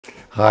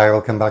Hi,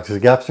 welcome back to the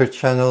Gapster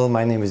channel.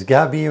 My name is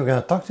Gabby. We're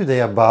going to talk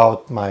today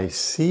about my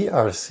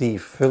CRC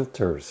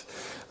filters.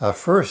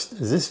 First,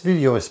 this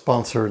video is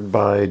sponsored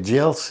by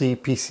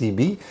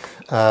JLCPCB.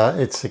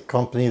 It's a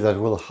company that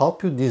will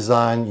help you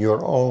design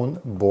your own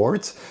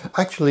boards.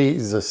 Actually,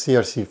 the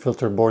CRC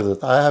filter board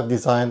that I've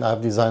designed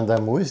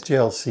them with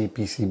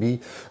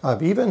JLCPCB.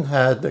 I've even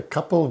had a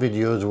couple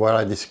videos where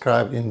I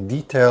described in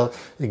detail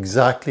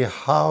exactly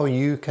how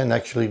you can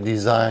actually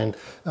design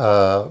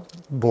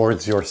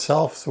boards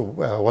yourself. So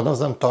one of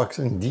them talks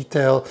in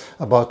detail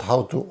about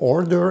how to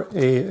order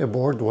a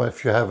board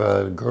if you have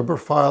a Gerber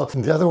file.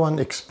 And the other one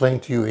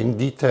explained to you in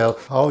detail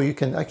how you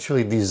can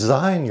actually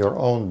design your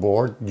own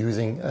board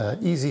using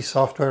easy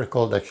software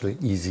called actually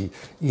Easy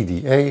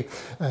EDA.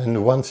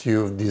 And once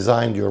you've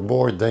designed your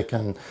board,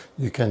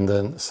 you can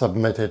then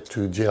submit it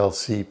to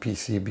JLC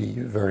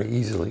PCB very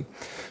easily.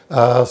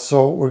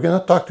 So we're going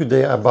to talk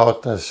today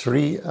about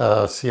three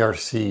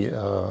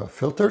CRC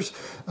filters.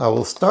 I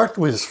will start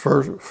with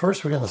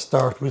first we're going to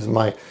start with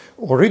my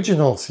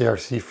original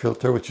CRC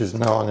filter, which is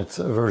now on its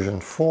version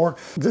 4.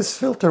 This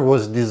filter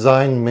was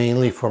designed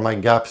mainly for my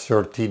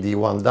Gapster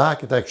TD1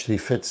 DAC. It actually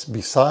fits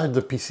beside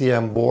the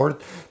PCM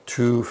board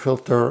to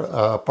filter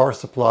power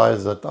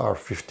supplies that are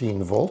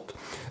 15 volt,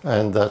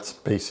 and that's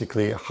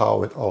basically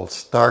how it all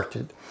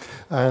started.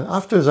 And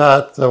after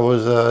that, there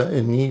was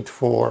a need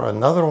for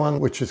another one,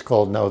 which is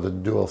called now the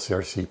Dual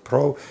CRC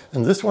Pro,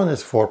 and this one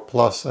is for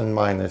plus and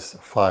minus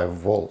 5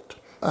 volt.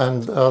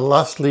 And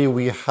lastly,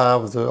 we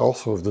have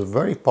also the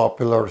very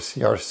popular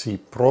CRC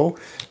Pro,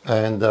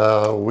 and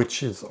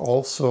which is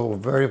also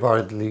very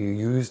widely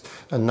used.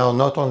 And now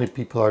not only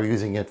people are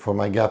using it for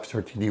my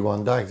Gapster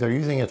TD1 DAC, they're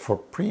using it for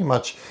pretty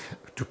much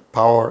to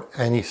power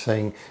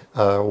anything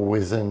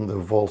within the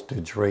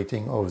voltage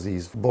rating of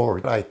these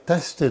boards. I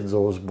tested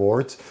those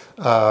boards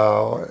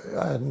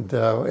and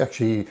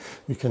actually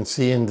you can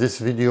see in this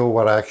video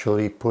where I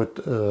actually put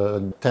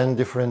 10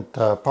 different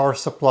power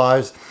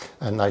supplies,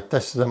 and I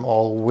tested them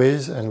all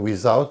with and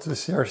without the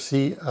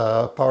CRC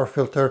power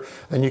filter,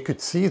 and you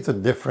could see the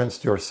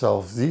difference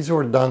yourself. These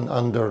were done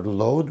under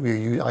load.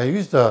 I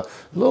used a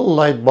little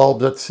light bulb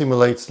that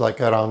simulates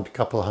like around a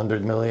couple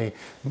hundred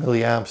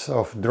milliamps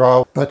of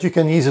draw, but you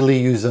can easily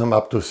use them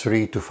up to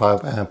 3 to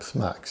 5 amps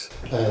max.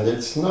 And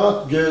it's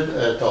not good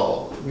at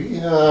all. We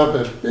have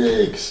a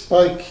big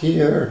spike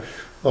here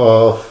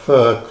of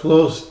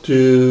close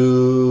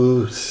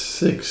to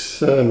 6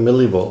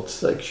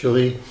 millivolts,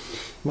 actually.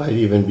 Might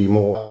even be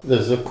more.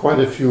 There's quite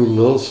a few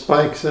little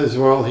spikes as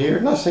well here.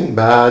 Nothing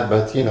bad,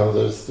 but you know,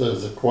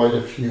 there's quite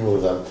a few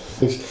of them.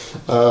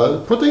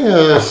 Putting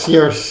a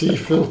CRC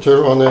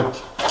filter on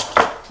it,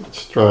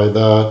 let's try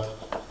that.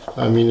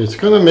 I mean, it's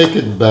going to make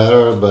it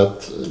better,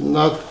 but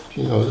not,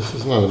 you know, this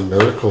is not a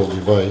miracle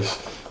device.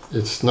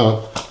 It's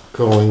not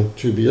going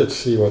to be. Let's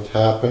see what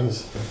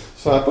happens.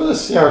 So I put a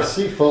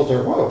CRC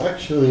filter. Wow,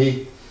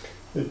 actually,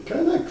 it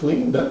kind of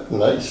cleaned up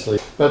nicely.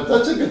 But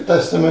that's a good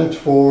testament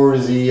for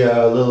the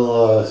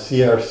little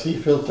CRC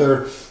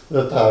filter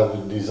that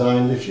I've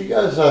designed. If you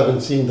guys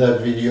haven't seen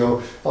that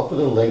video, I'll put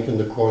a link in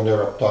the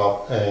corner up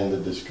top and the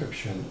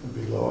description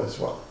below as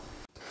well.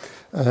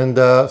 And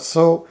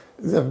so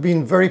they've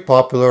been very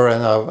popular,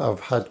 and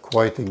I've had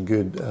quite a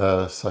good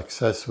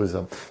success with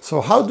them. So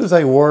how do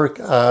they work?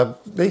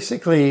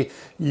 Basically,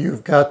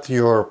 you've got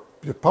your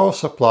power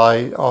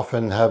supply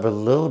often have a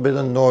little bit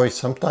of noise.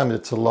 Sometimes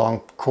it's a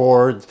long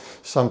cord,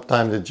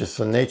 sometimes it's just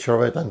the nature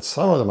of it, and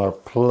some of them are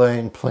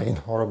plain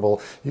horrible.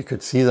 You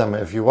could see them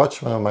if you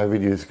watch one of my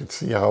videos. You could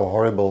see how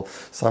horrible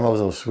some of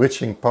those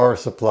switching power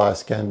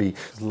supplies can be.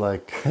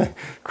 Like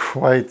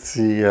quite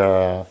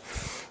the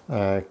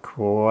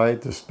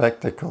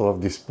spectacle of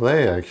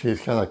display. Actually,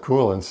 it's kind of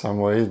cool in some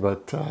ways,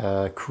 but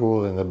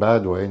cool in a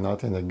bad way,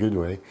 not in a good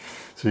way.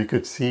 So you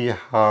could see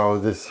how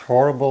this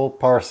horrible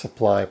power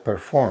supply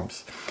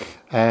performs.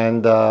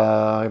 And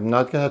I'm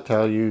not going to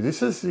tell you,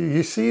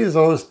 you see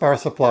those power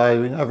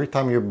supplies, every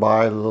time you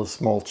buy a little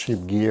small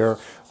cheap gear,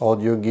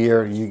 audio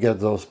gear, you get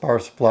those power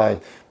supplies.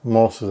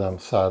 Most of them,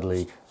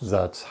 sadly,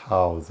 that's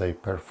how they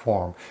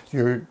perform.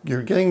 You're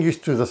getting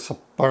used to the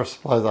power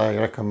supplies I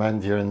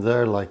recommend here and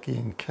there, like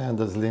in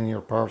Canada's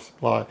linear power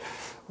supply,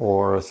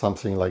 or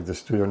something like the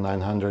Studio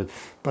 900.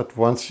 But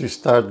once you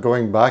start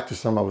going back to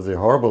some of the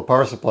horrible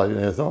power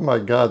supplies, oh my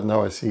God,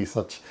 now I see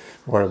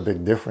what a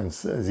big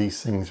difference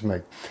these things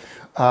make.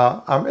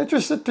 I'm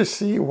interested to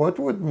see what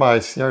would my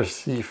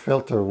CRC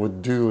filter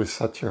would do with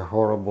such a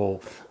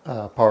horrible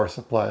power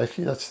supply.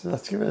 Actually,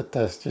 let's give it a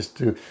test just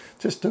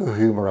to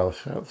humor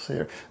ourselves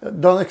here.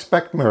 Don't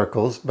expect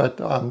miracles,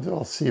 but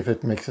we'll see if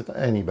it makes it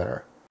any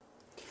better.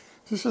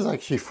 This is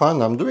actually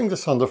fun. I'm doing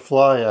this on the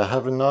fly. I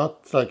have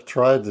not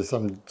tried this.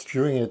 I'm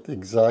doing it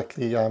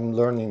exactly. I'm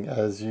learning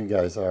as you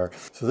guys are.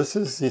 So this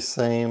is the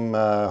same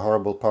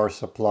horrible power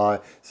supply.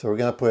 So we're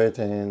going to put it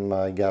in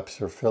my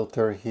Gapster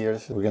filter here.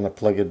 So we're going to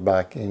plug it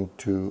back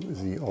into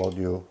the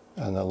audio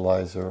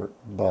analyzer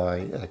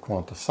by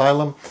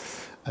Quantasylum.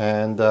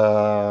 And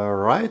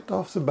right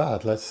off the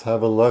bat, let's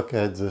have a look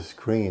at the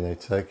screen.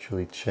 It's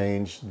actually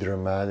changed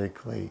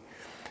dramatically.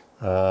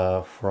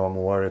 from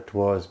where it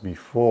was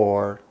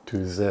before to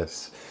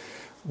this.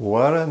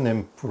 What an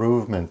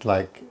improvement.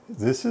 Like,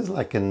 this is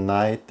like a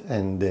night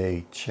and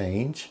day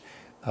change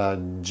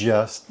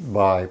just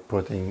by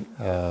putting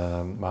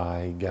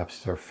my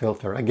capacitor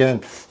filter.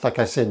 Again, like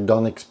I said,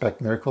 don't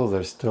expect miracles.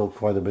 There's still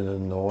quite a bit of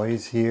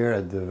noise here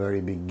at the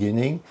very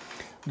beginning,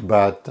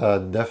 but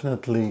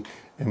definitely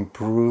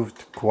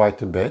improved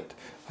quite a bit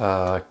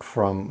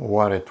from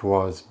what it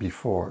was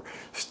before.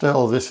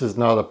 Still, this is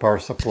not a power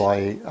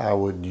supply I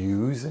would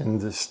use in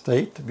this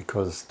state,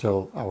 because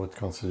still I would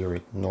consider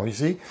it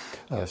noisy,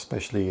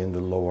 especially in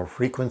the lower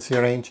frequency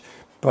range.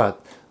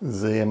 But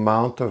the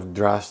amount of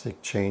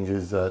drastic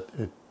changes that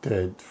it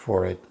did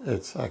for it,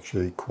 it's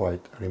actually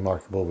quite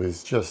remarkable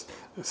with just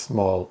a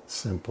small,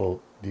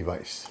 simple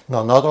device.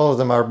 Now, not all of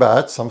them are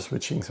bad. Some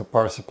switching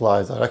power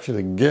supplies are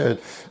actually good,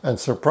 and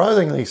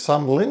surprisingly,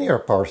 some linear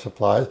power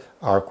supplies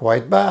are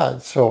quite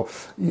bad. So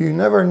you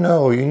never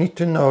know. You need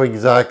to know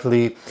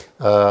exactly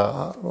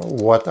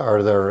what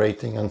are their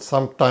rating, and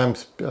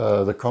sometimes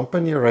the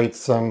company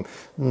rates them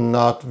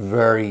not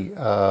very,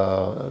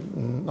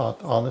 not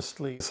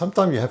honestly.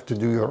 Sometimes you have to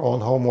do your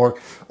own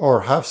homework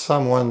or have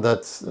someone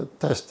that's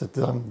tested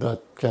them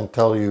that can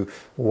tell you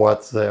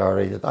what they are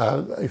rated.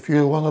 If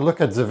you want to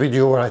look at the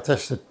video where I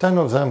tested 10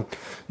 of them,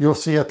 you'll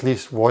see at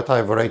least what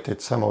I've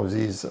rated some of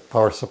these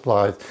power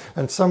supplies,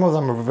 and some of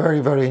them are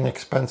very, very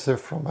inexpensive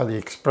from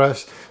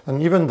AliExpress.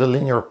 And even the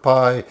linear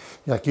Pi,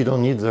 like, you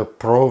don't need the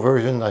Pro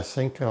version. I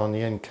think on the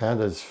in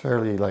Canada it's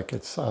fairly, like,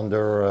 it's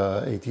under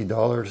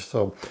 $80.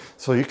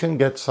 So you can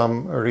get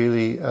some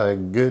really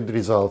good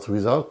results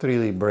without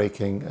really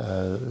breaking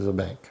the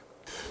bank.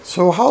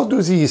 So how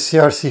do these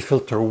CRC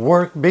filter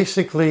work?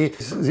 Basically,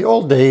 the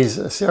old days,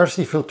 a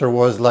CRC filter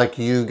was like,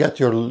 you get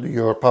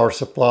your power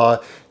supply,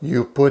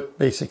 you put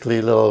basically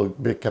a little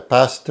big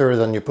capacitor,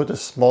 then you put a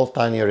small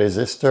tiny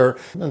resistor,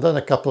 and then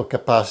a couple of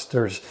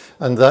capacitors,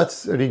 and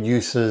that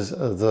reduces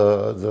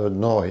the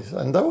noise.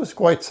 And that was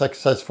quite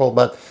successful,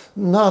 but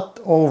not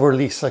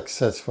overly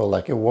successful.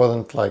 Like, it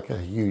wasn't like a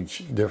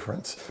huge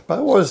difference.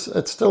 But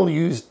it's still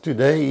used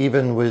today,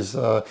 even with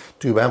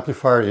tube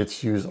amplifiers.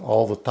 It's used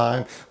all the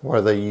time,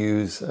 where they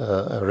use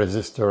a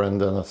resistor and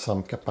then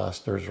some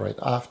capacitors right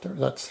after.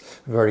 That's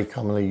very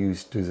commonly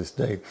used to this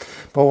day.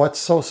 But what's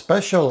so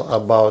special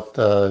about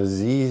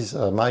these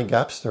my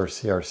capacitor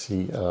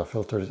CRC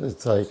filters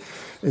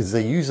is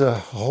they use a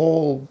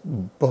whole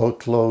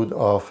boatload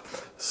of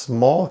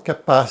small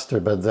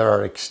capacitor, but there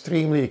are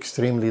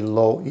extremely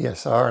low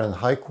ESR and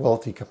high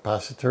quality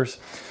capacitors.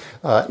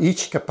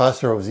 Each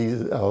capacitor of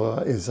these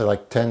is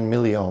like 10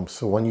 milliohms.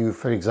 So when you,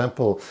 for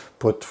example,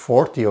 put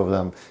 40 of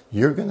them,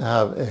 you're going to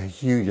have a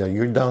huge,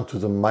 you're down to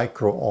the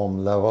micro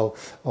ohm level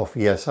of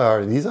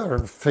ESR. These are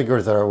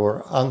figures that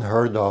were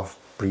unheard of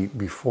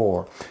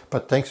before,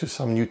 but thanks to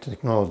some new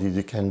technology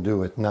you can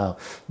do it now.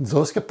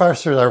 Those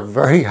capacitors are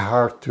very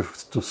hard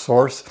to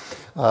source.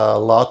 A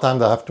lot of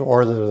times I have to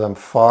order them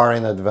far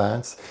in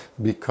advance,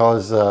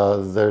 because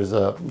there's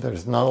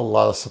not a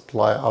lot of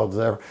supply out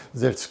there.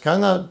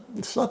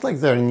 It's not like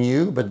they're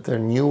new, but they're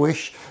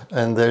newish,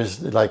 and there's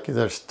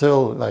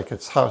still, like,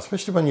 it's hard,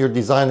 especially when you're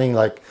designing.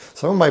 Like,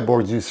 some of my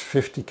boards use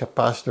 50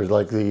 capacitors,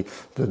 like the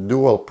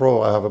Dual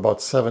Pro. I have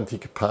about 70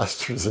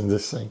 capacitors in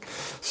this thing.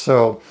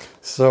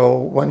 So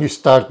when you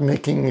start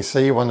making,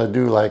 say you want to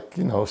do, like,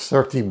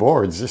 30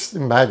 boards, just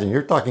imagine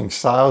you're talking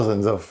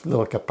thousands of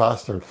little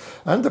capacitors,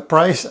 and the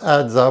price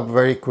adds up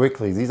very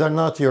quickly. These are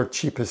not your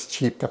cheap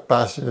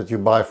capacitor that you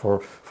buy for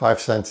 5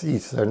 cents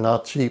each. They're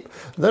not cheap.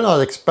 They're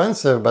not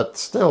expensive, but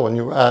still, when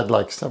you add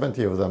like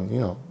 70 of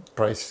them,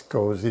 price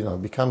goes,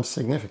 becomes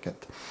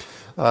significant.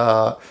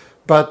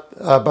 But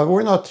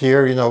we're not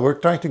here, we're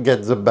trying to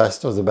get the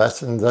best of the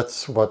best, and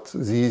that's what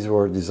these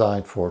were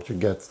designed for, to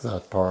get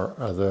that power,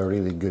 the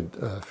really good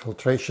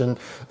filtration.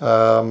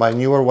 My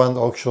newer one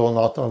also,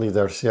 not only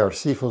their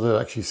CRC filter,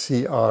 actually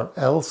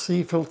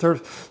CRLC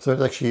filters, so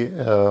it's actually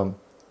a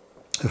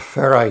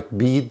ferrite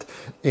bead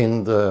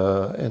in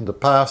the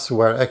pass,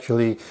 where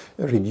actually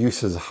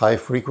reduces high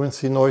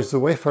frequency noise. The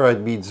way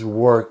ferrite beads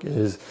work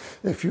is,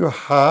 if you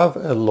have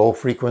a low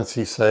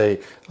frequency, say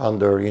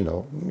under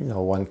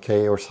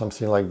 1K or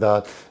something like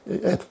that,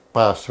 it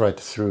passes right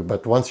through.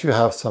 But once you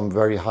have some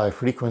very high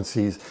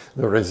frequencies,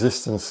 the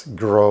resistance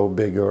grow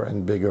bigger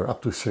and bigger,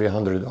 up to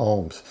 300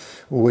 ohms,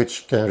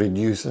 which can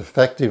reduce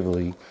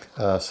effectively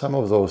some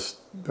of those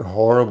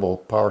horrible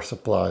power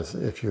supplies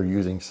if you're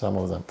using some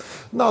of them.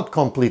 Not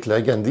completely.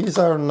 Again, these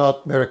are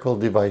not miracle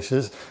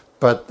devices,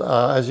 but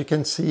as you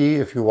can see,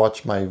 if you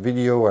watch my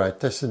video where I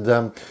tested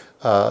them,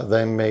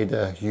 they made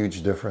a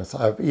huge difference.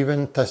 I've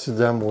even tested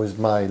them with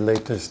my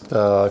latest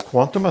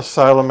Quantum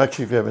Asylum.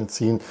 Actually, if you haven't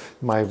seen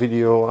my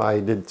video, I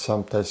did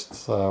some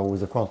tests with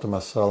the Quantum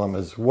Asylum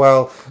as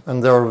well,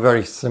 and there were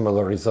very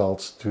similar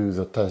results to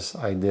the tests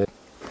I did.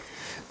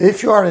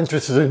 If you are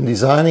interested in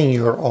designing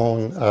your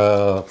own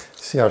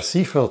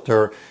CRC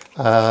filter,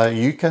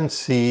 You can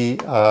see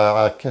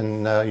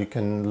you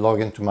can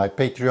log into my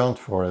Patreon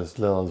for as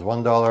little as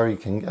 $1. You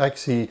can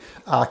actually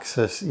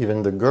access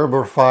even the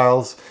Gerber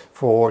files.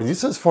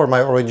 This is for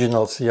my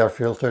original CR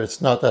filter. It's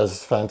not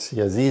as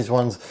fancy as these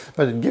ones,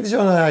 but it gives you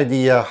an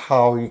idea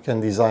how you can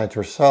design it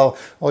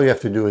yourself. All you have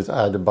to do is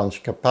add a bunch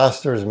of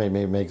capacitors,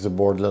 maybe make the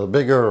board a little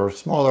bigger or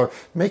smaller,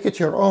 make it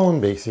your own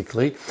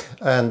basically,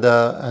 and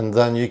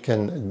then you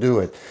can do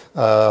it.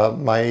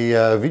 My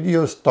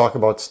videos talk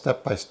about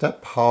step by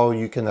step how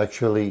you can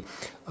actually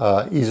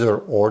either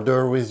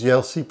order with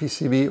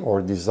JLCPCB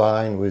or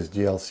design with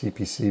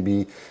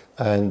JLCPCB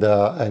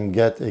and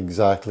get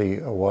exactly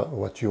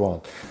what you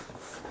want.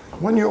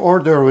 When you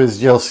order with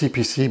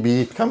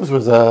JLCPCB, it comes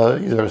with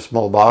either a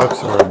small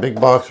box or a big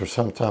box or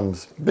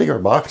sometimes bigger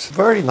box.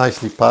 Very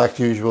nicely packed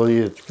usually.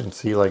 You can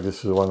see like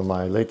this is one of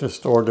my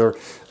latest order,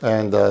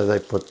 and they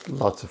put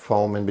lots of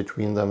foam in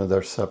between them and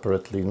they're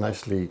separately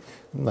nicely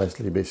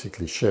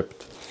basically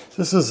shipped.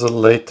 This is the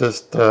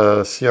latest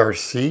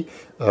CRC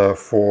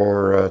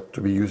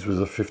to be used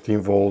with a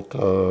 15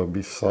 volt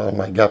beside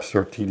my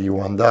Gapster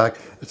TD1 DAC.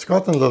 It's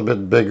gotten a little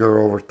bit bigger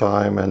over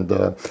time, and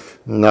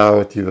now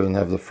it even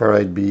have the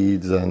ferrite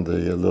beads and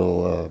the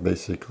little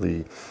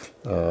basically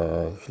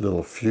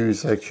little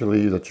fuse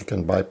actually that you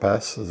can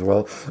bypass as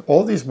well.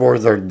 All these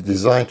boards are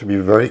designed to be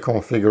very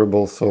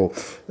configurable, so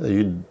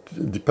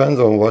depends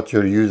on what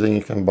you're using.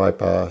 You can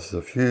bypass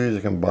the fuse,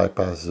 you can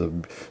bypass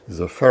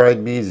the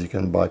ferrite beads, you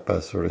can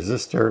bypass the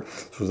resistor,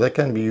 so they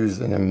can be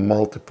used in a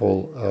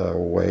multiple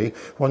way.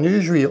 When you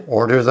usually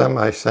order them,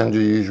 I send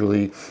you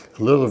usually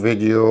a little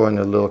video and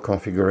a little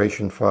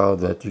configuration file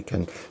that you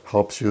can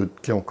helps you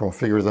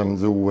configure them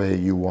the way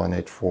you want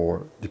it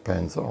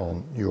depends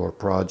on your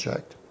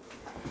project.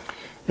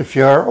 If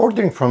you are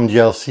ordering from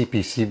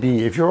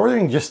JLCPCB, if you're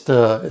ordering just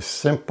a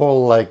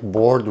simple like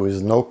board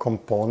with no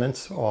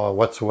components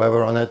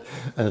whatsoever on it,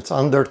 and it's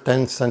under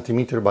 10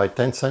 centimeter by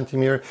 10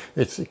 centimeter,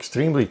 it's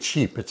extremely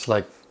cheap. It's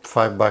like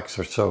 $5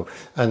 or so,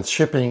 and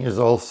shipping is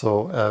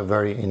also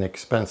very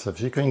inexpensive.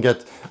 So you can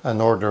get an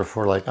order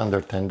for like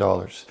under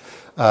 $10.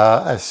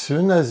 As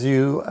soon as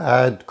you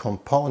add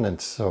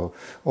components,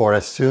 or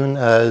as soon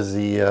as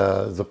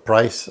the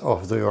price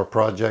of your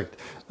project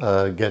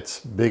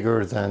gets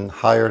higher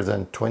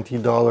than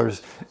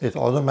 $20, it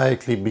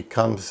automatically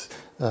becomes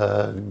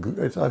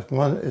it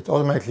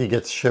automatically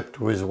gets shipped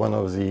with one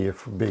of the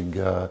big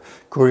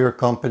courier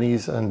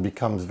companies and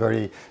becomes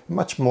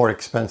much more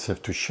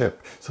expensive to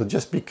ship. So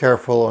just be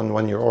careful on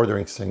when you're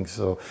ordering things.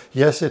 So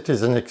yes, it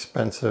is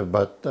inexpensive,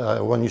 but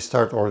when you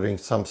start ordering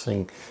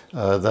something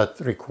that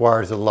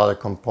requires a lot of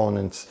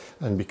components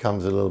and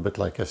becomes a little bit,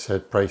 like I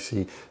said,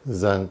 pricey,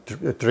 then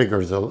it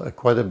triggers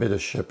quite a bit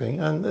of shipping.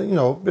 And you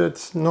know,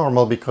 it's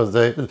normal because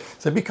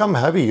they become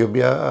heavy. You'll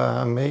be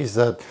amazed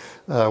that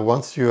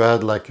once you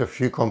add like a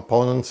few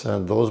components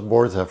and those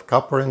boards have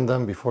copper in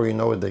them, before you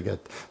know it, they get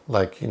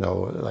like, you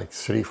know, like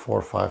 3,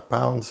 4, 5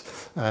 pounds,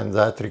 and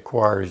that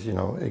requires, you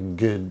know, a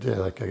good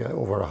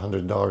over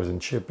 $100 in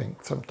shipping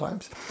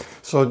sometimes.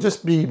 So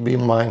just be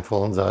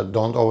mindful of that.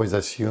 Don't always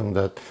assume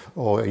that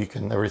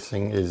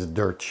everything is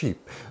dirt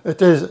cheap.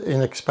 It is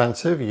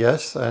inexpensive,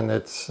 yes, and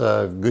it's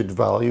good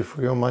value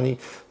for your money,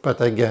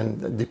 but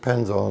again, it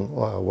depends on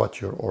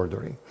what you're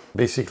ordering.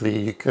 Basically,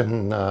 you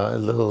can a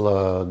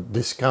little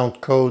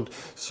discount code.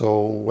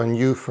 So when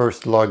you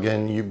first log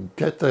in, you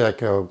get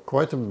like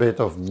quite a bit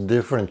of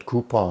different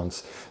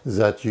coupons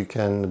that you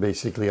can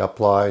basically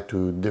apply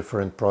to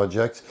different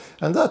projects,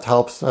 and that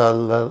helps a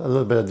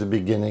little bit at the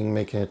beginning,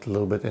 making it a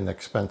little bit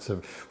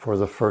inexpensive for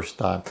the first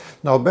time.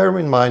 Now, bear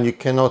in mind, you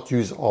cannot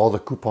use all the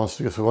coupons.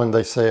 So when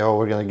they say, "Oh,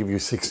 we're going to give you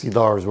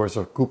 $60 worth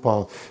of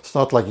coupons," it's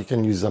not like you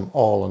can use them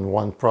all on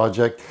one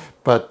project.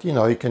 But you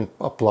know, you can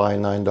apply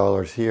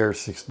 $9 here,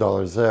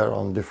 $6 there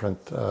on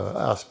different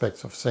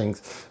aspects of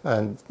things,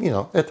 and you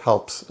know, it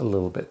helps a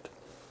little bit.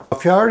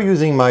 If you are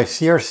using my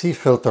CRC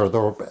filter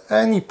or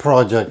any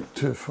project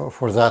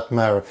for that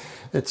matter,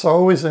 it's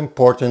always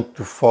important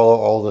to follow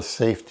all the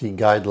safety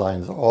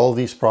guidelines. All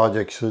these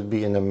projects should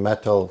be in a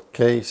metal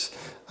case.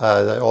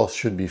 They all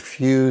should be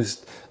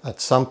fused. At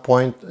some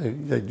point,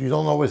 you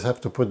don't always have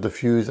to put the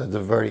fuse at the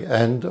very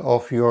end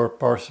of your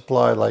power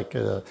supply,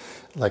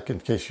 like in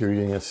case you're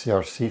using a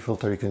CRC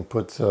filter, you can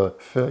put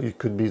it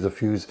could be the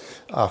fuse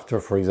after,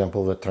 for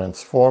example, the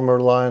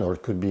transformer line, or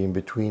it could be in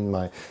between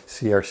my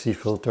CRC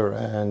filter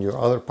and your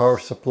other power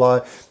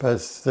supply. But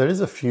there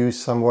is a fuse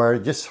somewhere,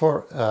 just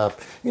for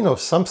you know,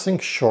 something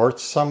short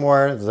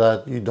somewhere,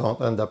 that you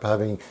don't end up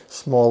having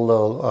small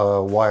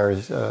little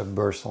wires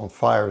burst on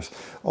fires.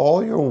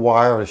 All your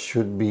wires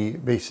should be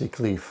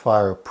basically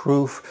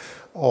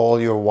fireproof. All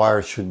your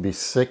wires should be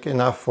thick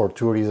enough for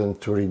two reasons: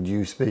 to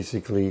reduce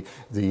basically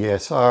the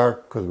ESR,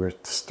 because we're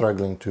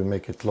struggling to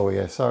make it low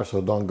ESR,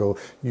 so don't go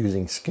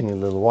using skinny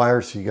little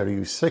wires. You got to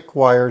use thick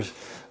wires.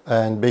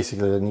 and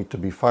basically they need to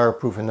be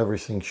fireproof, and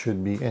everything should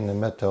be in a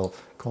metal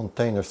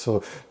container.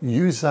 So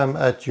use them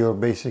at your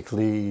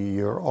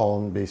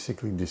own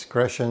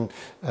discretion,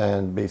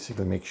 and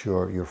basically make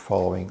sure you're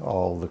following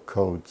all the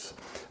codes.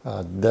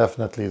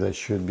 Definitely they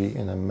should be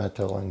in a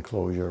metal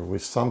enclosure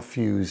with some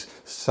fuse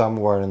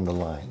somewhere in the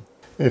line.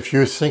 If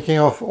you're thinking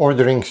of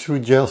ordering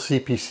through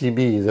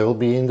JLCPCB, there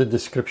will be in the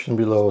description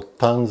below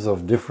tons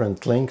of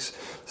different links,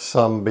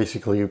 some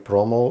basically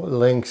promo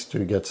links to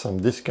get some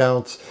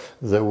discounts.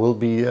 There will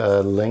be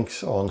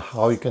links on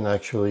how you can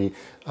actually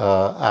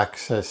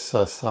access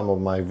some of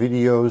my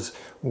videos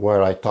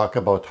where I talk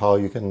about how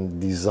you can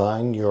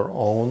design your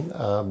own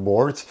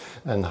boards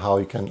and how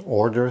you can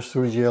order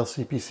through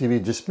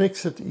JLCPCB. Just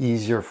makes it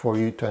easier for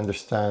you to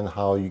understand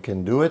how you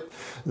can do it.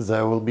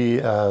 There will be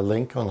a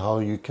link on how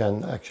you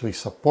can actually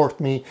support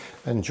me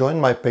and join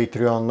my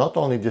Patreon. Not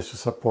only just to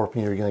support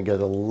me, you're going to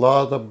get a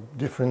lot of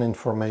different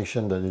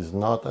information that is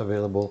not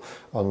available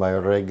on my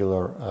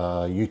regular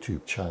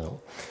YouTube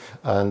channel.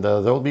 And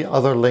there will be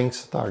other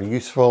links that are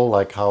useful,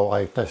 like how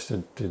I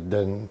tested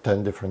 10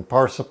 different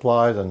power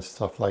supplies and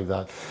stuff like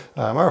that.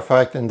 Matter of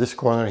fact, in this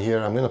corner here,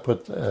 I'm going to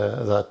put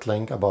that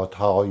link about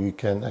how you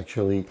can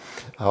actually,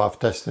 how I've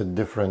tested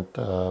different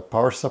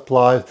power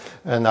supplies.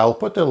 And I'll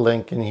put a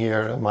link in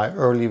here, my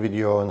early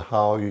video on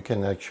how you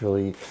can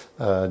actually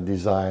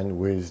design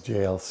with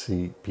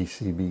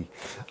JLCPCB.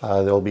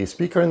 There will be a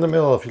speaker in the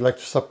middle if you'd like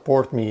to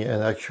support me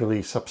and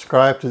actually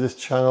subscribe to this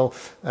channel,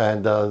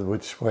 and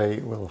which way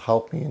will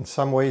help me in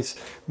some ways.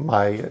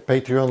 My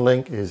Patreon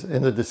link is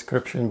in the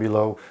description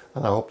below,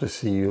 and I hope to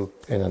see you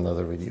in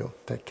another video.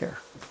 Take care.